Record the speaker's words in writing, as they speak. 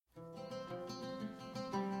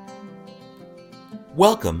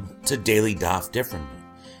Welcome to Daily Daf Differently,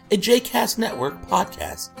 a JCast Network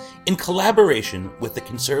podcast in collaboration with the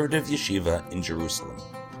Conservative Yeshiva in Jerusalem.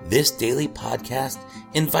 This daily podcast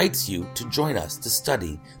invites you to join us to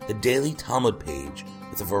study the daily Talmud page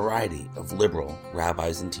with a variety of liberal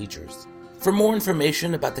rabbis and teachers. For more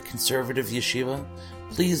information about the Conservative Yeshiva,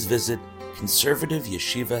 please visit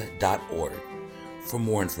conservativeyeshiva.org. For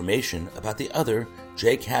more information about the other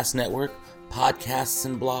JCast Network podcasts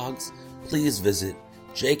and blogs, please visit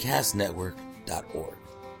jcastnetwork.org.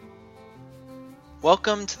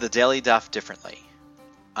 Welcome to the Daily Daf Differently.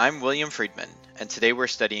 I'm William Friedman, and today we're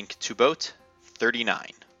studying Ketubot 39.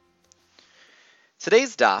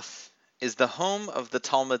 Today's daf is the home of the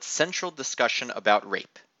Talmud's central discussion about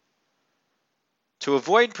rape. To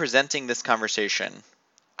avoid presenting this conversation,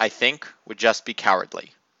 I think, would just be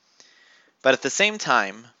cowardly. But at the same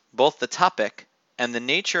time, both the topic and the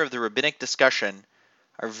nature of the rabbinic discussion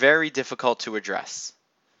are very difficult to address.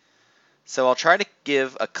 So I'll try to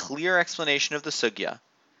give a clear explanation of the sugya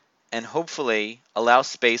and hopefully allow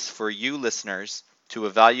space for you listeners to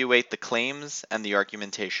evaluate the claims and the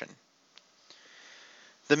argumentation.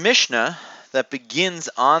 The Mishnah that begins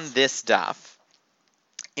on this daf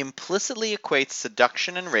implicitly equates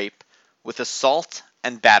seduction and rape with assault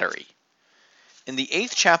and battery. In the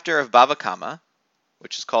 8th chapter of Bava Kama,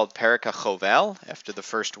 which is called Perek HaChovel, after the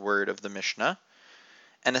first word of the Mishnah,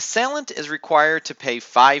 an assailant is required to pay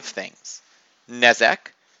 5 things: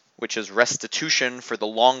 nezek, which is restitution for the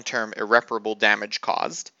long-term irreparable damage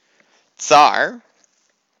caused; tsar,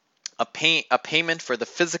 a payment for the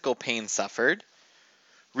physical pain suffered;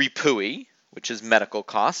 ripui, which is medical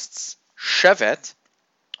costs; shevet,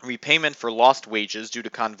 repayment for lost wages due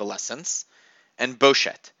to convalescence; and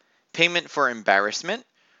boshet, payment for embarrassment,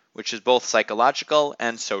 which is both psychological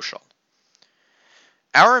and social.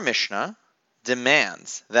 Our Mishnah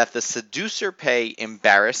demands that the seducer pay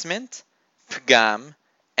embarrassment, pgam,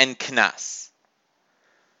 and knas.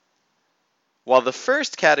 While the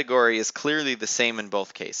first category is clearly the same in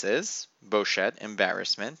both cases, boshet,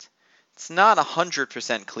 embarrassment, it's not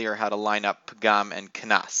 100% clear how to line up pgam and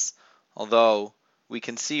knas, although we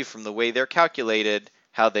can see from the way they're calculated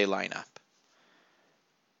how they line up.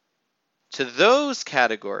 To those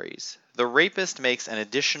categories, the rapist makes an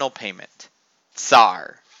additional payment,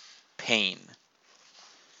 tsar, pain.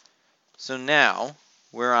 So now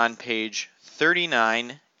we're on page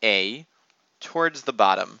 39a, towards the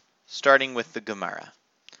bottom, starting with the Gemara.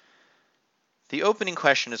 The opening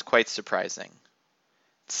question is quite surprising.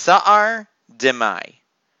 Tsa'ar demai,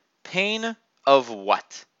 pain of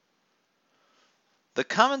what? The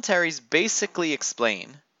commentaries basically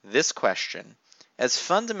explain this question as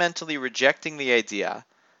fundamentally rejecting the idea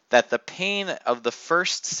that the pain of the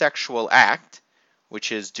first sexual act,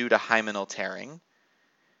 which is due to hymenal tearing,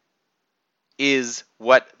 is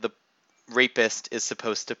what the rapist is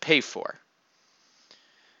supposed to pay for.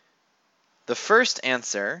 The first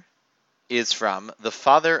answer is from the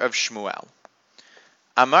father of Shmuel.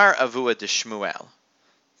 Amar Avua de Shmuel,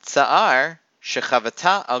 Tsa'ar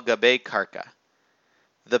shechavata al gabei karka.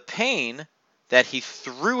 The pain that he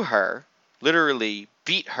threw her, literally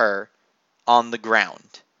beat her, on the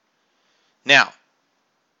ground. Now,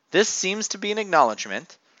 this seems to be an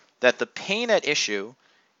acknowledgement that the pain at issue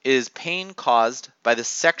is pain caused by the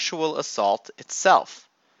sexual assault itself,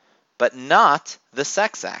 but not the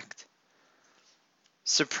sex act.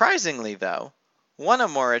 Surprisingly, though, one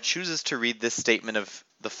Amora chooses to read this statement of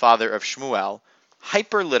the father of Shmuel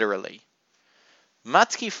hyperliterally.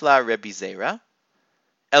 Matkifla Rebbi Zera,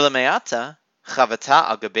 Elameata chavata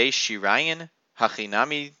al gabei shirayin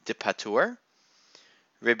hachinami de patur.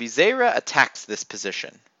 Rebbi Zera attacks this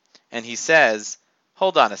position, and he says,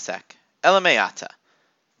 hold on a sec, Elameata.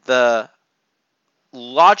 The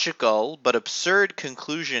logical but absurd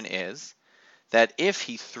conclusion is that if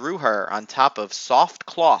he threw her on top of soft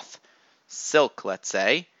cloth, silk, let's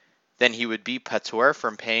say, then he would be patur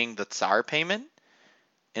from paying the tsar payment?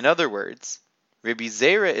 In other words, Rebbi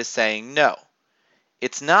Zera is saying, no,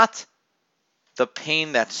 it's not the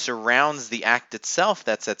pain that surrounds the act itself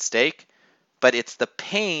that's at stake, but it's the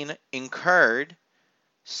pain incurred,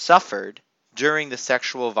 suffered, during the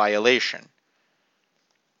sexual violation.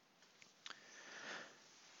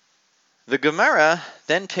 The Gemara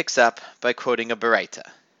then picks up by quoting a Baraita.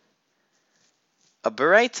 A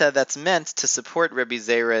Baraita that's meant to support Rebbi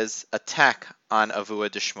Zera's attack on Avua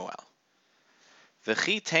de Shmuel.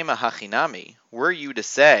 V'chi tema hachinami, were you to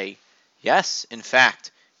say, yes, in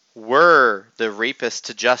fact, were the rapist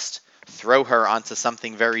to just throw her onto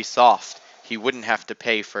something very soft, he wouldn't have to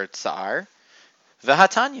pay for tsar.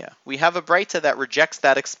 V'hatanya, we have a Baraita that rejects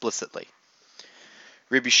that explicitly.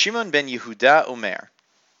 Rabbi Shimon ben Yehuda Omer,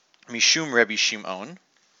 Mishum Rabbi Shimon,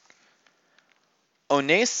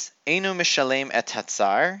 Ones einu mishalem et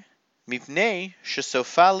hatzar, mipnei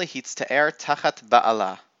shesofa lehitzta'er tachat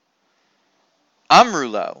ba'ala.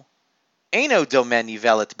 Amrulo, eino domen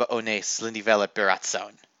nivelet ba'ones lenivelet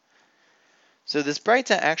beratzon. So this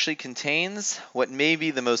Braita actually contains what may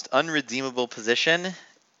be the most unredeemable position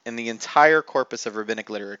in the entire corpus of rabbinic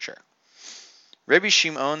literature. Rabbi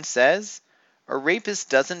Shimon says, a rapist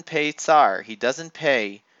doesn't pay tsar. He doesn't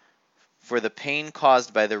pay for the pain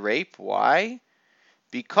caused by the rape. Why?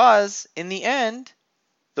 Because in the end,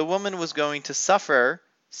 the woman was going to suffer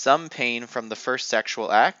some pain from the first sexual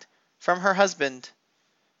act from her husband.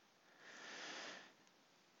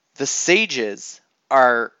 The sages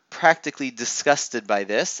are practically disgusted by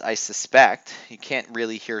this, I suspect. You can't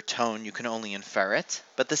really hear tone, you can only infer it.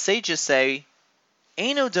 But the sages say,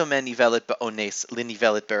 Eino domen nivelet ba'ones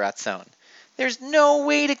linivelet beratzon. There's no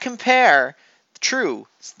way to compare, true,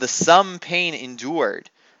 the some pain endured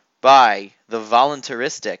by the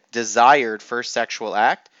voluntaristic, desired first sexual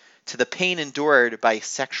act to the pain endured by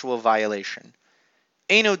sexual violation.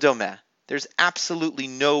 Eino dome. There's absolutely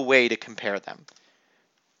no way to compare them.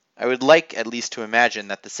 I would like at least to imagine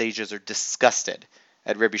that the sages are disgusted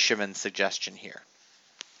at Rabbi Shimon's suggestion here.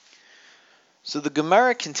 So the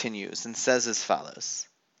Gemara continues and says as follows.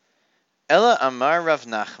 Ela amar Rav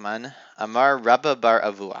Nachman, amar Rabba bar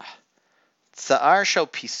Avuah, Tsa'ar shel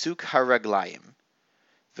pisuk haraglayim,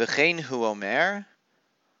 v'chein hu omer,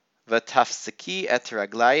 v'tafseki et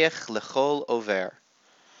raglayich lechol over.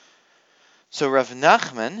 So Rav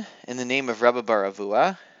Nachman, in the name of Rabba bar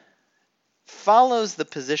Avuah, follows the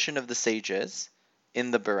position of the sages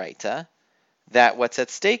in the Baraita that what's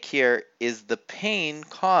at stake here is the pain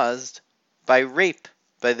caused by rape,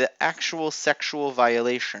 by the actual sexual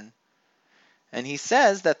violation. And he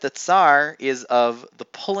says that the tsar is of the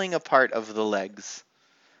pulling apart of the legs,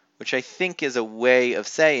 which I think is a way of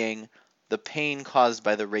saying the pain caused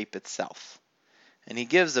by the rape itself. And he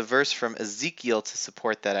gives a verse from Ezekiel to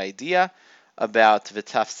support that idea about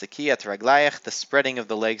v'tafseki et raglayich, the spreading of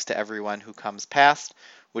the legs to everyone who comes past,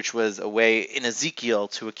 which was a way in Ezekiel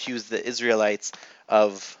to accuse the Israelites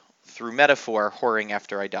of, through metaphor, whoring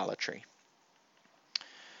after idolatry.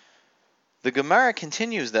 The Gemara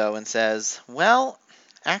continues, though, and says, well,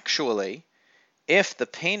 actually, if the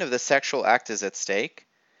pain of the sexual act is at stake,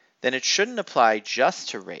 then it shouldn't apply just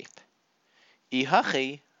to rape.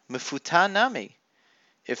 Ihachi mefuta nami.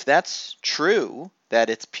 If that's true, that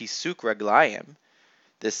it's pisuk raglayim,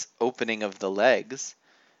 this opening of the legs,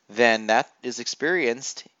 then that is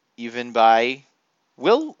experienced even by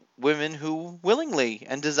women who willingly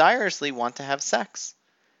and desirously want to have sex.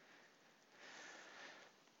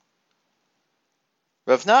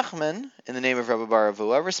 Rav Nachman, in the name of Rabba bar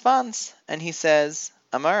Avuah, responds, and he says,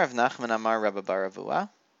 Amar Rav Nachman, Amar Rabba bar Avuah,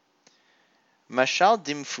 Mashal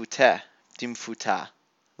dimfuta,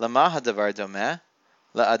 lama hadavar domeh,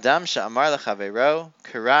 la'adam she'amar lechavero,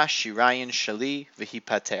 kara shirayin shali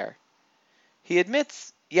v'hipater. He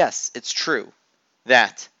admits, yes, it's true,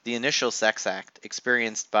 that the initial sex act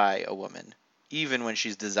experienced by a woman, even when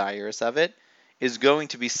she's desirous of it, is going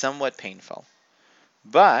to be somewhat painful.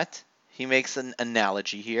 But he makes an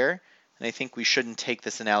analogy here, and I think we shouldn't take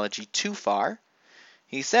this analogy too far.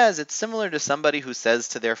 He says it's similar to somebody who says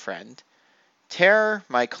to their friend, tear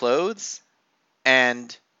my clothes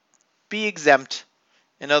and be exempt.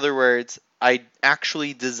 In other words, I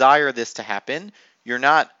actually desire this to happen. You're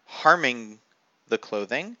not harming the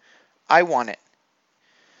clothing. I want it,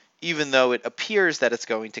 even though it appears that it's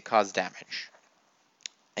going to cause damage.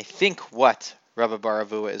 I think what Rabba bar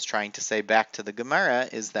Avuah is trying to say back to the Gemara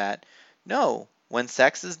is that no, when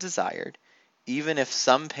sex is desired, even if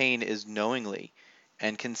some pain is knowingly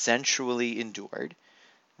and consensually endured,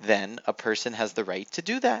 then a person has the right to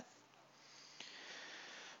do that.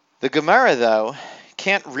 The Gemara, though,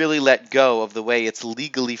 can't really let go of the way it's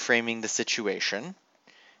legally framing the situation,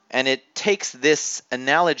 and it takes this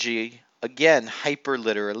analogy, again,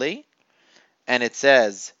 hyper-literally, and it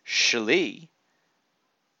says, shali,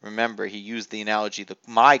 remember he used the analogy,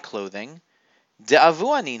 my clothing,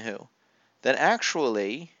 de'avu aninhu, that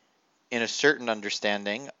actually, in a certain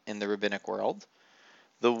understanding in the rabbinic world,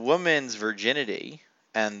 the woman's virginity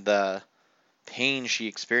and the pain she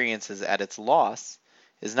experiences at its loss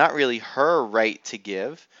is not really her right to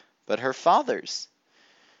give, but her father's.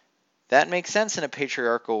 That makes sense in a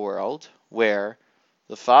patriarchal world where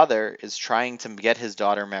the father is trying to get his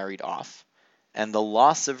daughter married off, and the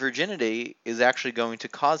loss of virginity is actually going to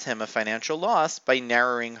cause him a financial loss by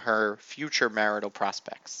narrowing her future marital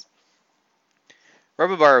prospects.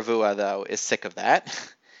 Rabba bar Avuah, though, is sick of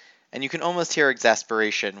that, And you can almost hear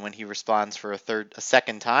exasperation when he responds for a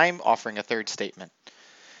second time, offering a third statement.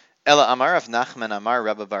 Ela Amar Rav Nachman Amar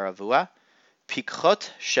Rabba bar Avua, Pikchot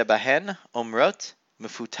shebahen omrot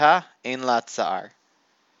mefuta ein la tsa'ar.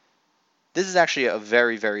 This is actually a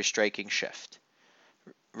very, very striking shift.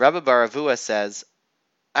 Rabba bar Avua says,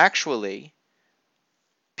 actually,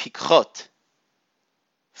 Pikchot,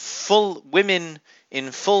 women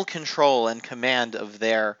in full control and command of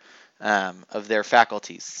their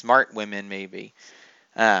faculties, smart women maybe.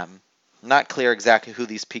 Not clear exactly who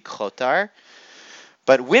these Pikchot are,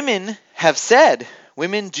 but women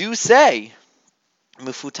do say,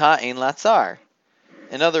 Mufuta ein latzar.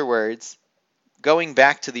 In other words, going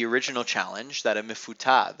back to the original challenge that a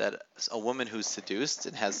mifuta, that a woman who's seduced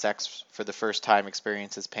and has sex for the first time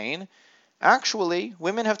experiences pain, actually,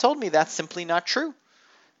 women have told me that's simply not true.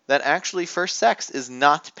 That actually first sex is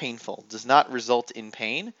not painful, does not result in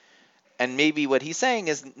pain, and maybe what he's saying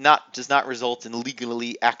is does not result in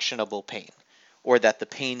legally actionable pain, or that the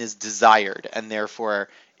pain is desired and therefore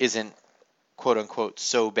isn't quote unquote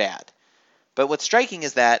so bad. But what's striking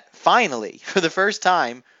is that finally, for the first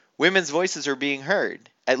time, women's voices are being heard,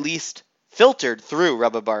 at least filtered through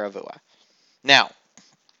Rabba bar Avua. Now,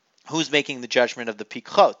 who's making the judgment of the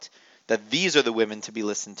Pikchot, that these are the women to be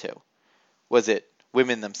listened to? Was it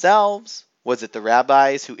women themselves? Was it the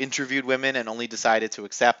rabbis who interviewed women and only decided to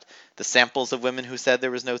accept the samples of women who said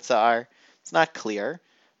there was no tsa'ar? It's not clear,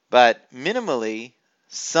 but minimally,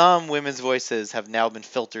 some women's voices have now been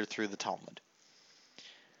filtered through the Talmud.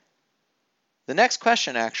 The next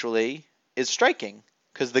question actually is striking,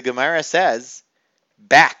 because the Gemara says,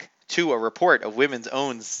 back to a report of women's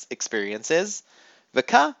own experiences,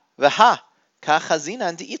 V'ka v'ha ka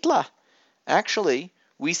chazinan de'itla. Actually,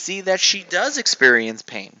 we see that she does experience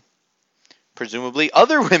pain. Presumably,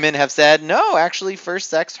 other women have said, no, actually, first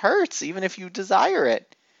sex hurts, even if you desire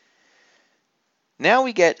it. Now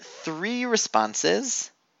we get 3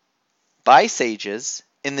 responses by sages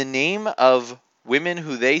in the name of women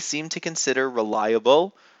who they seem to consider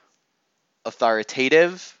reliable,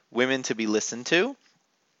 authoritative, women to be listened to,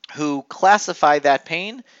 who classify that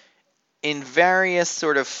pain in various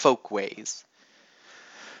sort of folk ways.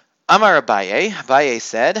 Amar Abaye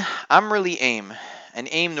said, Amrli Aim. And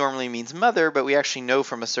Aim normally means mother, but we actually know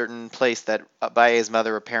from a certain place that Abaye's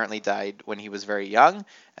mother apparently died when he was very young,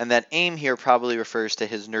 and that Aim here probably refers to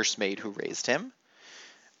his nursemaid who raised him.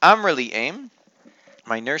 Amrli Aim,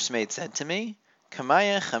 my nursemaid said to me,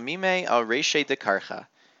 Kamaya chamime al reshe de karcha.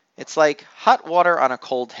 It's like hot water on a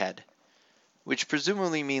cold head, which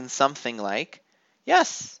presumably means something like,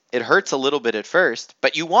 yes, it hurts a little bit at first,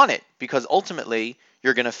 but you want it, because ultimately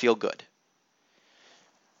you're going to feel good.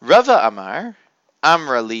 Rava Amar,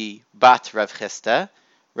 Amra li bat Rav Chisda.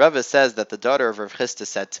 Rava says that the daughter of Rav Chisda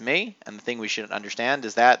said to me, and the thing we should understand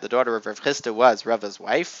is that the daughter of Rav Chisda was Rava's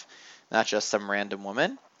wife, not just some random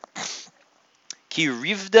woman. Ki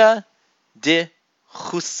rivda de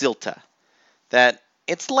chusilta. That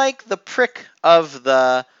it's like the prick of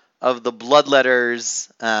the bloodletter's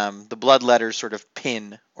sort of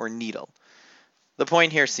pin or needle. The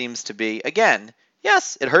point here seems to be, again,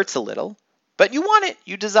 yes, it hurts a little, but you want it,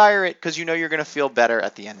 you desire it, because you know you're going to feel better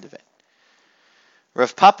at the end of it.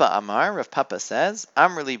 Rav Papa Amar, Rav Papa says,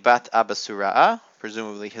 Amrli bat Abba Sura'a,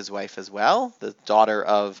 presumably his wife as well, the daughter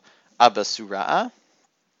of Abba Sura'a.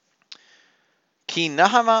 Ki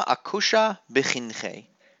nahama akusha bechinche.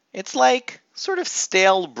 It's like sort of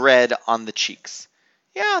stale bread on the cheeks.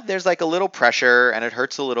 Yeah, there's like a little pressure and it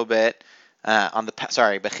hurts a little bit on the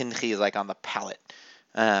bechinchi is like on the palate.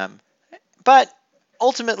 But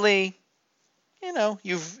ultimately, you know,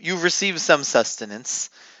 you've received some sustenance,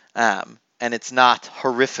 and it's not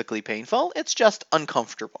horrifically painful. It's just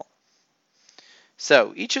uncomfortable.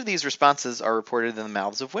 So each of these responses are reported in the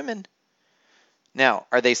mouths of women. Now,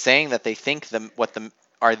 are they saying that they think what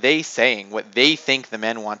they think the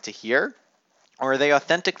men want to hear? Or are they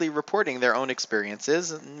authentically reporting their own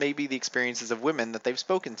experiences, and maybe the experiences of women that they've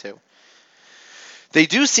spoken to? They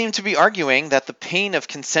do seem to be arguing that the pain of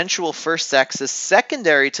consensual first sex is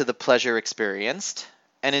secondary to the pleasure experienced,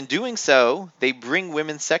 and in doing so, they bring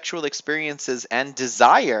women's sexual experiences and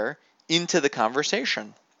desire into the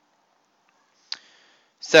conversation.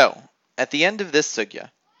 So, at the end of this sugya,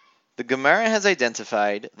 the Gemara has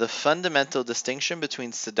identified the fundamental distinction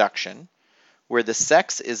between seduction, where the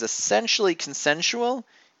sex is essentially consensual,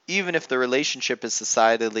 even if the relationship is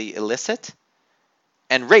societally illicit,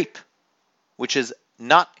 and rape, which is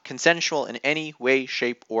not consensual in any way,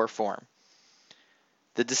 shape, or form.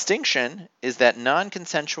 The distinction is that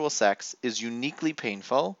non-consensual sex is uniquely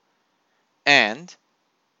painful, and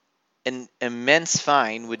an immense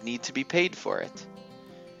fine would need to be paid for it.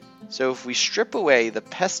 So if we strip away the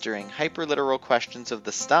pestering, hyperliteral questions of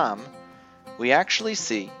the Stam, we actually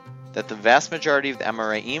see that the vast majority of the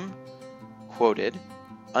Amoraim quoted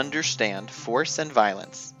understand force and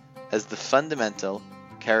violence as the fundamental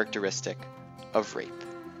characteristic of rape.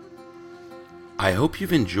 I hope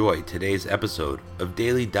you've enjoyed today's episode of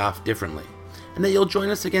Daily Daf Differently, and that you'll join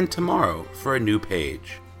us again tomorrow for a new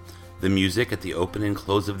page. The music at the open and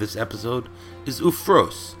close of this episode is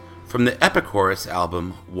Ufros from the Epichorus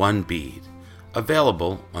album One Bead,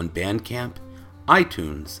 available on Bandcamp,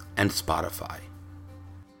 iTunes, and Spotify.